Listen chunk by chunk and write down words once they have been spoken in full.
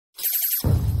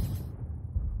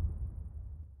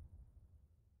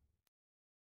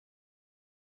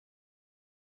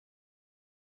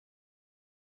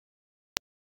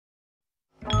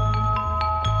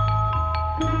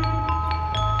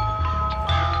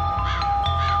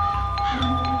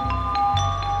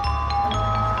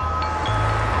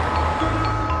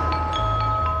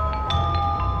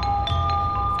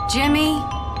Jimmy,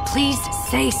 please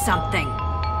say something.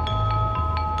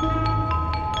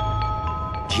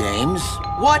 James?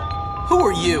 What? Who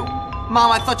are you?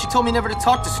 Mom, I thought you told me never to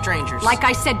talk to strangers. Like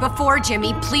I said before,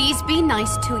 Jimmy, please be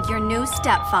nice to your new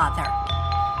stepfather.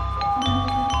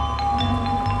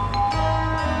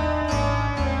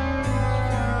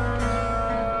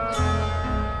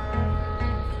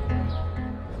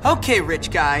 Okay,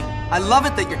 rich guy. I love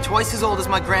it that you're twice as old as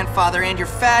my grandfather and you're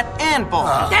fat and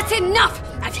bald. That's enough!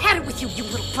 I've had it with you, you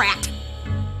little brat!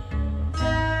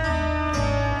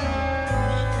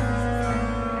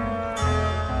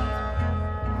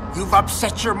 You've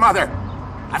upset your mother.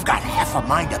 I've got half a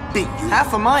mind to beat you.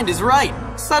 Half a mind is right.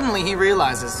 Suddenly he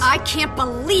realizes. I can't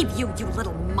believe you, you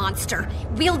little monster.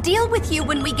 We'll deal with you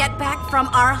when we get back from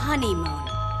our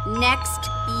honeymoon. Next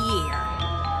year.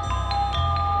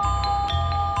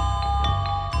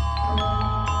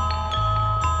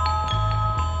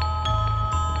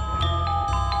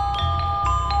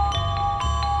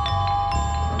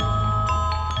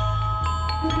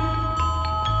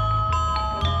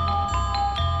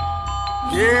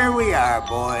 Here we are,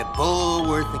 boy.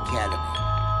 Bullworth Academy.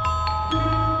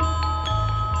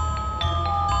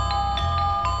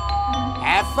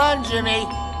 Have fun, Jimmy.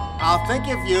 I'll think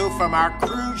of you from our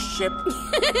cruise ship.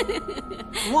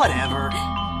 Whatever.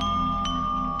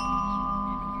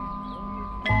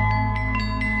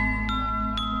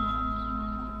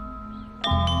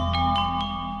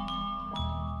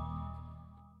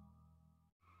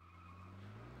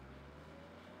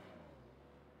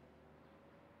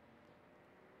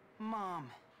 Mom,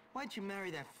 why'd you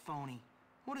marry that phony?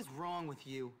 What is wrong with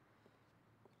you?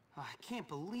 Oh, I can't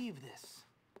believe this.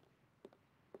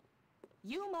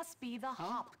 You must be the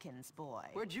Hopkins boy.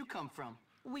 Where'd you come from?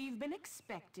 We've been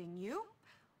expecting you.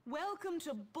 Welcome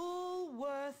to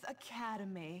Bullworth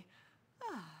Academy.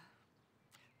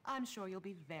 I'm sure you'll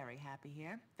be very happy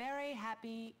here. Very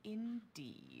happy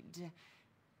indeed.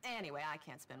 Anyway, I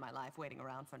can't spend my life waiting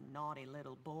around for naughty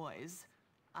little boys.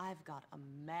 I've got a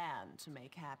man to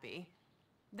make happy.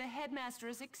 The headmaster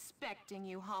is expecting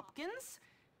you, Hopkins,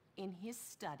 in his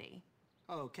study.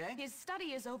 Okay. His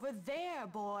study is over there,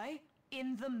 boy,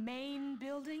 in the main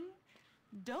building.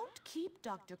 Don't keep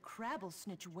Dr.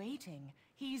 Crabblesnitch waiting.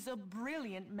 He's a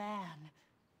brilliant man.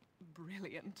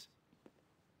 Brilliant.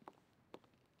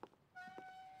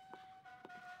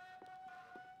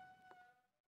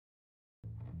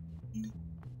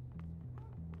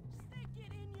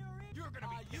 You're gonna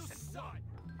be you what?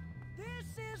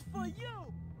 This is for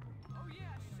you! Oh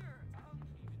yeah, sure.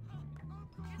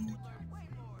 Kids would learn way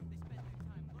more if they spent their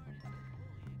time learning than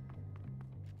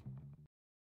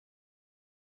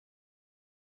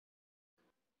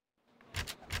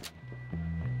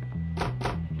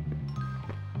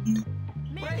bullying.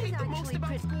 What I hate the most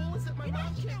about school is that my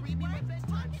mom can't read me my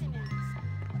bedtime stories.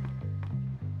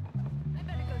 I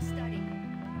better go study.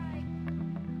 Bye.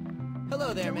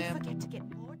 Hello there, Don't ma'am. forget to get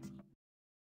more tea.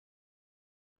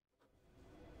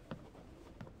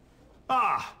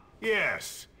 Ah,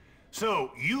 yes.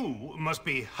 So, you must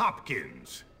be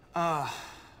Hopkins.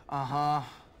 Uh-huh.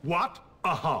 What?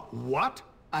 Uh-huh. What?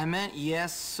 I meant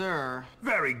yes, sir.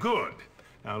 Very good.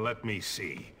 Now, let me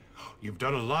see. You've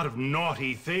done a lot of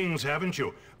naughty things, haven't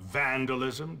you?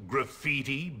 Vandalism,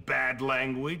 graffiti, bad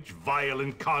language,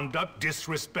 violent conduct,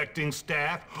 disrespecting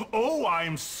staff. Oh,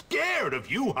 I'm scared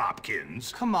of you,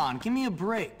 Hopkins. Come on, give me a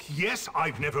break. Yes,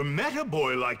 I've never met a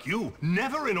boy like you.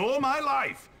 Never in all my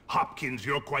life. Hopkins,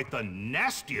 you're quite the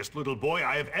nastiest little boy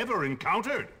I have ever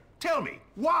encountered. Tell me,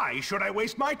 why should I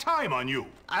waste my time on you?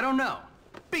 I don't know.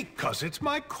 Because it's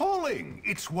my calling.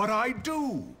 It's what I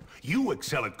do. You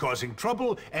excel at causing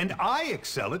trouble, and I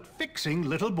excel at fixing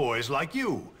little boys like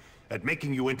you. At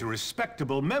making you into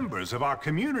respectable members of our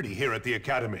community here at the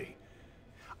Academy.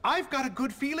 I've got a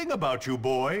good feeling about you,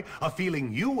 boy. A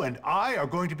feeling you and I are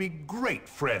going to be great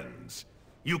friends.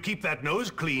 You keep that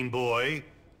nose clean, boy,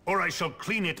 or I shall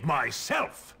clean it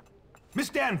myself. Miss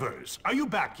Danvers, are you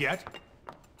back yet?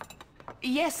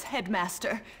 Yes,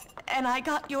 Headmaster. And I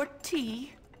got your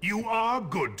tea. You are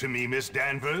good to me, Miss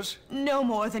Danvers. No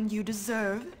more than you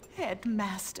deserve,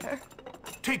 Headmaster.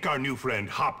 Take our new friend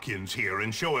Hopkins here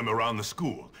and show him around the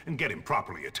school and get him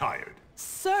properly attired.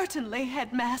 Certainly,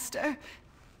 Headmaster.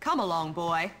 Come along,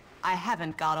 boy. I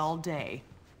haven't got all day.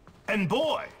 And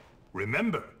boy,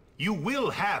 remember, you will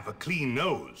have a clean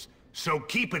nose. So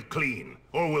keep it clean,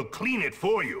 or we'll clean it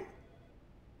for you.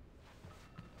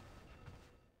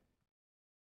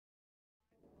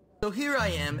 So here I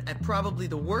am at probably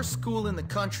the worst school in the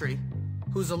country,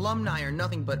 whose alumni are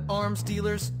nothing but arms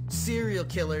dealers, serial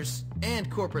killers, and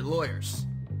corporate lawyers.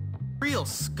 Real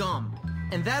scum.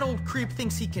 And that old creep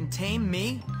thinks he can tame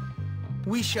me?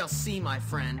 We shall see, my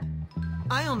friend.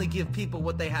 I only give people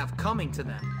what they have coming to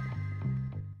them.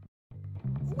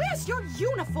 Where's your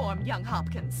uniform, young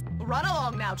Hopkins? Run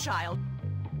along now, child.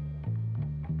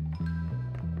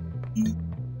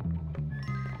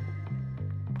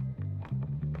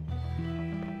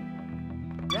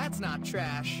 That's not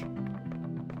trash.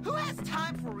 Who has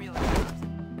time for real jobs?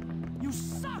 You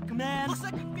suck, man! Looks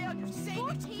like you failed your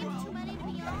savings, bro. Too many to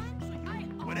be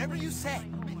on? Whatever you say.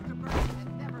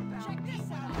 Check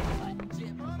this out.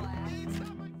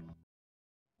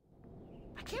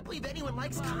 I can't believe anyone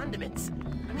likes condiments. I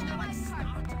mean, they're like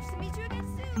starters. Meet you again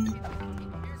soon.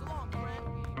 Here's along, friend.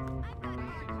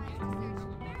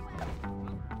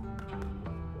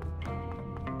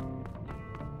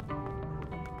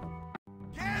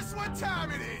 Guess what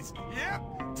time it is? Yep,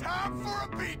 time for a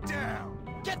beatdown.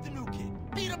 Get the new kid.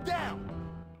 Beat him down.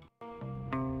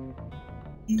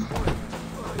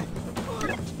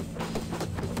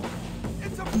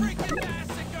 It's a freaking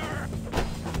massacre!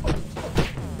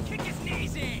 Kick his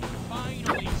knees in!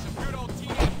 Finally, some good old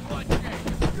teenage blood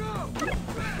shake. Go!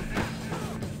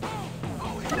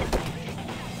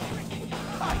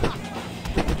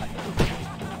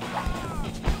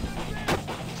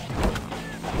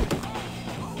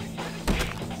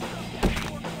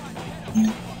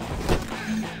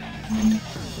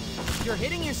 You're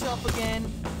hitting yourself again.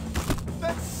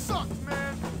 That sucked,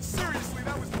 man. Seriously,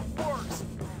 that was the worst.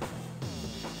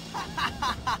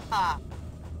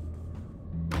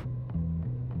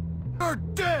 You're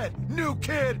dead, new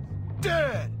kid.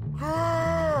 Dead.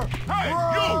 Hey,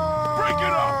 you! Break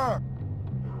it up!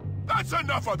 That's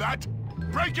enough of that!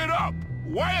 Break it up!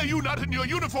 Why are you not in your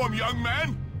uniform, young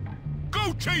man?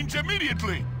 Go change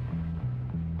immediately!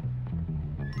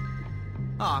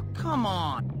 Aw, come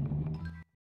on.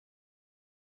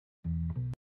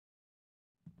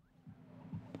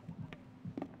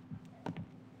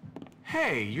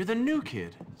 Hey, you're the new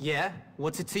kid. Yeah?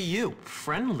 What's it to you?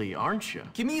 Friendly, aren't you?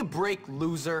 Give me a break,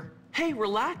 loser. Hey,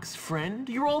 relax, friend.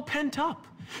 You're all pent up.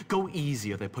 Go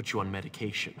easy or they put you on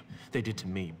medication. They did to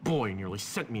me. Boy, nearly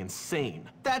sent me insane.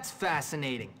 That's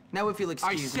fascinating. Now if you'll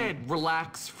excuse me. I said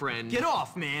relax, friend. Get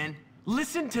off, man.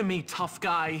 Listen to me, tough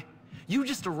guy. You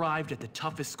just arrived at the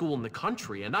toughest school in the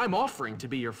country, and I'm offering to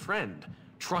be your friend.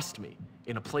 Trust me,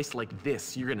 in a place like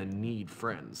this, you're gonna need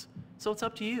friends. So it's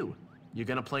up to you. You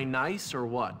gonna play nice or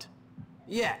what?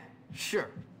 Yeah, sure.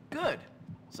 Good.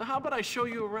 So how about I show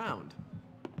you around?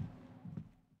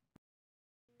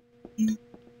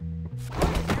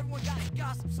 Everyone got a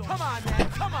gossip song. Come on, man,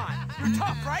 come on! You're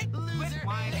tough, right? Loser. Quit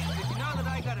whining. Now that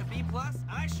I got a B+,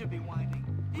 I should be whining.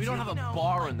 We don't have a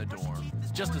bar in the dorm,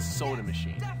 just a soda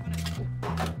machine.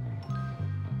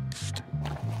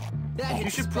 That hits You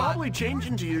should the spot. probably change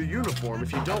into your uniform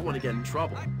if you don't want to get in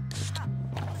trouble.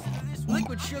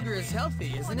 Liquid sugar is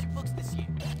healthy, isn't it? Books this year.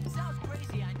 Sounds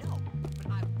crazy, I know,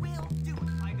 but I will do it.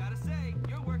 I gotta say,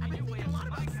 you're working I've been your way thinking a up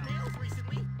lot to about my snails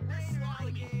recently. Later,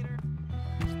 alligator.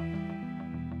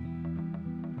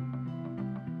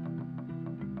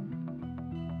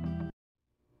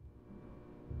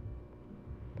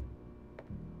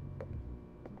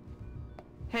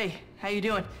 Hey, how you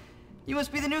doing? You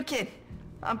must be the new kid.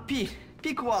 I'm Pete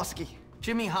Kowalski.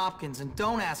 Jimmy Hopkins, and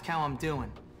don't ask how I'm doing.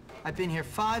 I've been here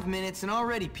 5 minutes and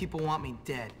already people want me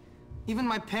dead. Even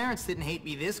my parents didn't hate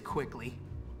me this quickly.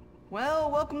 Well,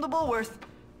 welcome to Bullworth.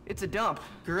 It's a dump.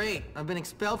 Great, I've been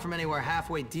expelled from anywhere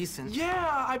halfway decent.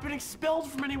 Yeah, I've been expelled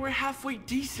from anywhere halfway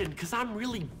decent because I'm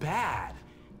really bad.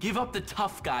 Give up the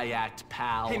tough guy act,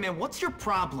 pal. Hey man, what's your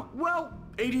problem? Well,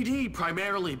 ADD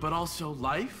primarily, but also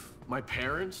life, my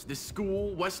parents, this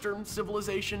school, Western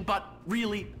civilization, but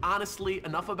really, honestly,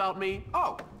 enough about me.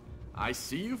 Oh, I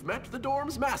see you've met the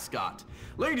dorm's mascot.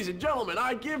 Ladies and gentlemen,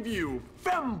 I give you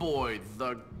Femboy,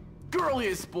 the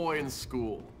girliest boy in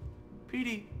school.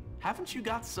 Petey, haven't you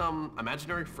got some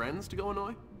imaginary friends to go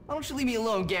annoy? Why don't you leave me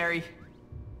alone, Gary?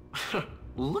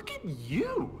 Look at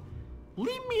you.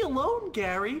 Leave me alone,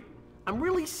 Gary. I'm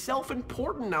really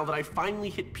self-important now that I finally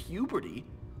hit puberty.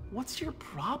 What's your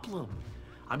problem?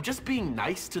 I'm just being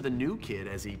nice to the new kid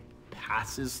as he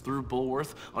passes through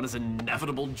Bullworth on his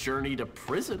inevitable journey to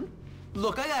prison.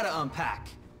 Look, I gotta unpack.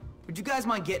 Would you guys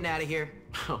mind getting out of here?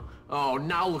 Oh,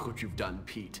 now look what you've done,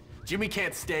 Pete. Jimmy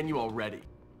can't stand you already.